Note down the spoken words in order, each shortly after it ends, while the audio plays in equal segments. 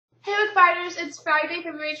viewers, it's Friday,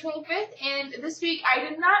 February 25th, and this week I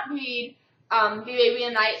did not read the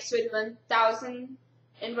Arabian Nights with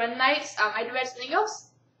 1001 Nights. I did read something else,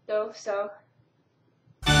 though, so.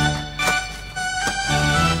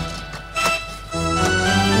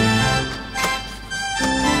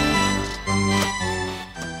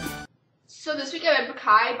 So this week I read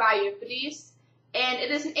Bacchae by Euripides, and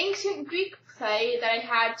it is an ancient Greek play that I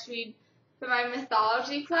had to read for my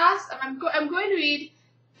mythology class. I'm going to read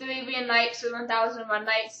the Arabian Nights or 1001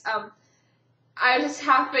 Nights. I was just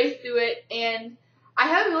halfway through it, and I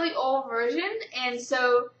have a really old version, and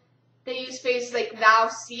so they use phrases like "thou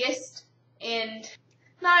seest," and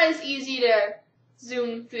not as easy to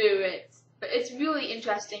zoom through it, but it's really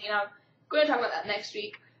interesting, and I'm going to talk about that next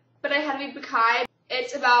week. But I had to read Bacchae.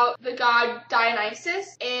 It's about the god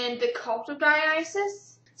Dionysus and the cult of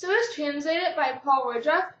Dionysus. So it was translated by Paul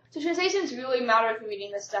Woodruff. So translations really matter for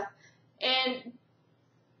reading this stuff. And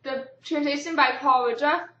the translation by Paul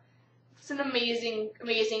Woodruff, it's an amazing,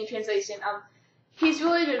 amazing translation. He's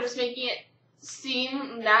really good at just making it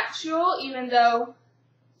seem natural, even though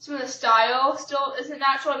some of the style still isn't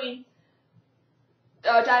natural. I mean,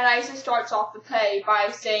 Dionysus starts off the play by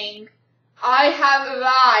saying, "I have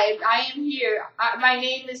arrived, I am here, my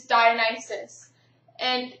name is Dionysus."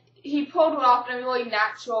 And he pulled it off in a really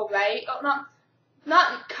natural way.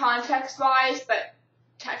 Not context-wise, but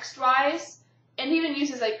text-wise. And he even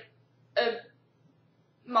uses, like, a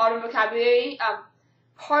modern vocabulary.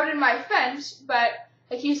 Pardon my French, but,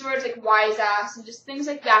 like, he uses words like wise ass and just things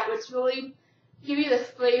like that, which really give you the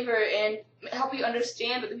flavor and help you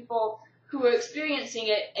understand what the people who were experiencing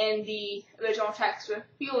it in the original text were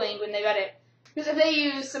feeling when they read it. Because if they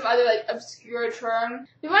use some other, like, obscure term,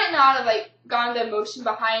 we might not have, like, gone the emotion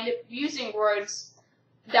behind it using words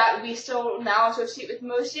that we still now associate with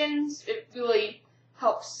emotions. It really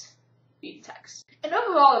helps read text. And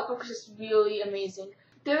overall, the book is just really amazing.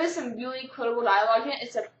 There is some really quotable dialogue in it.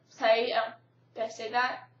 It's a play. Did I say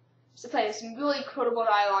that? It's a play. There's some really quotable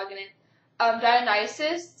dialogue in it.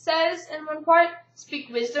 Dionysus says in one part, "Speak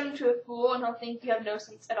wisdom to a fool and he'll think you have no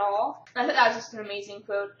sense at all." And I thought that was just an amazing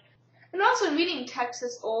quote. And also reading text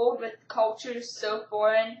this old with cultures so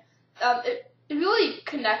foreign, it really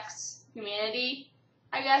connects humanity,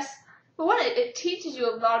 I guess. But one, it teaches you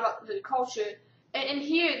a lot about the culture. And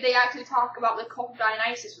here they actually talk about the cult of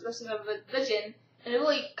Dionysus, which is a religion, and a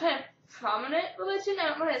really kind of prominent religion. I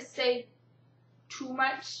don't want to say too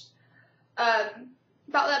much about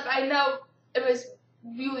that, but I know it was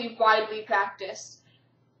really widely practiced.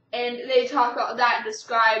 And they talk about that and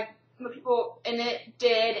describe what people in it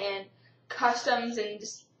did and customs and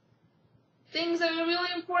just things that are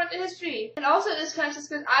really important to history. And also this kind of just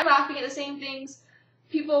because I'm laughing at the same things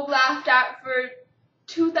people laughed at for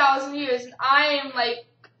 2,000 years, and I am like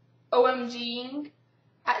OMGing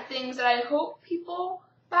at things that I hope people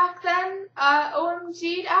back then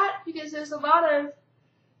OMG'd at, because there's a lot of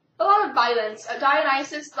violence.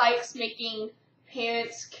 Dionysus likes making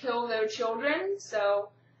parents kill their children,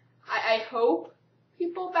 so I hope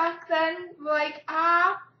people back then were like,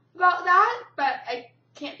 about that, but I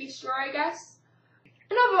can't be sure, I guess.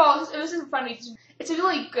 And overall, it was just funny. It's a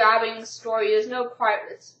really grabbing story. There's no part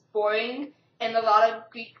that's boring, and a lot of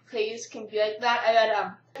Greek plays can be like that. I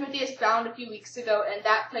read Timothy's Bound a few weeks ago, and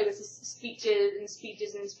that play was just speeches and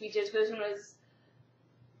speeches and speeches. This one was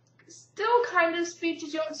still kind of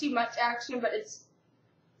speeches. You don't see much action, but it's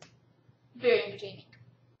very entertaining.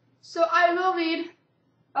 So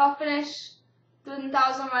I'll finish the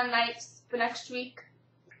 1001 Nights for next week.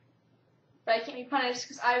 But I can't be punished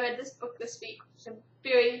because I read this book this week, which I'm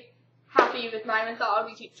very happy with my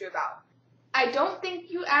mythology teacher about. I don't think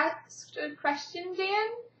you asked a question, Dan,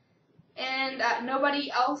 and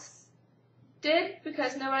nobody else did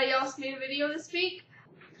because nobody else made a video this week.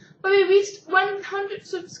 But we reached 100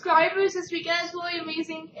 subscribers this week, and that's really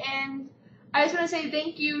amazing, and I just want to say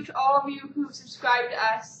thank you to all of you who subscribed to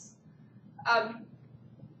us.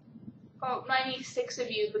 96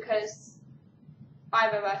 of you, because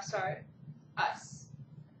 5 of us are us.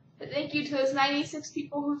 But thank you to those 96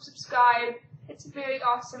 people who've subscribed. It's very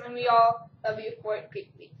awesome, and we all love you for it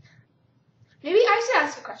greatly. Maybe I should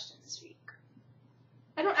ask a question this week.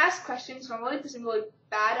 I don't ask questions normally because I'm really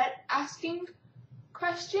bad at asking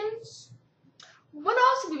questions. What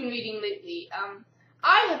else have you been reading lately?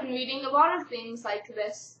 I have been reading a lot of things like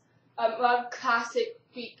this, a lot of classic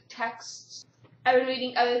Greek texts. I've been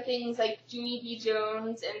reading other things like Junie B.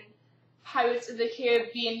 Jones and Pirates of the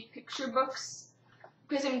Caribbean picture books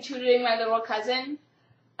because I'm tutoring my little cousin.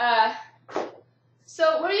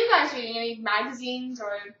 So what are you guys reading? Any magazines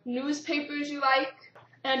or newspapers you like?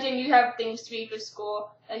 And then you have things to read for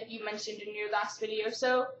school, like you mentioned in your last video.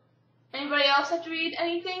 So Anybody else have to read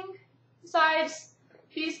anything besides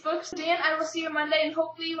these books? Dan, I will see you Monday, and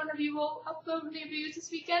hopefully one of you will upload new reviews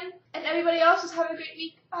this weekend. And everybody else, just have a great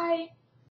week. Bye.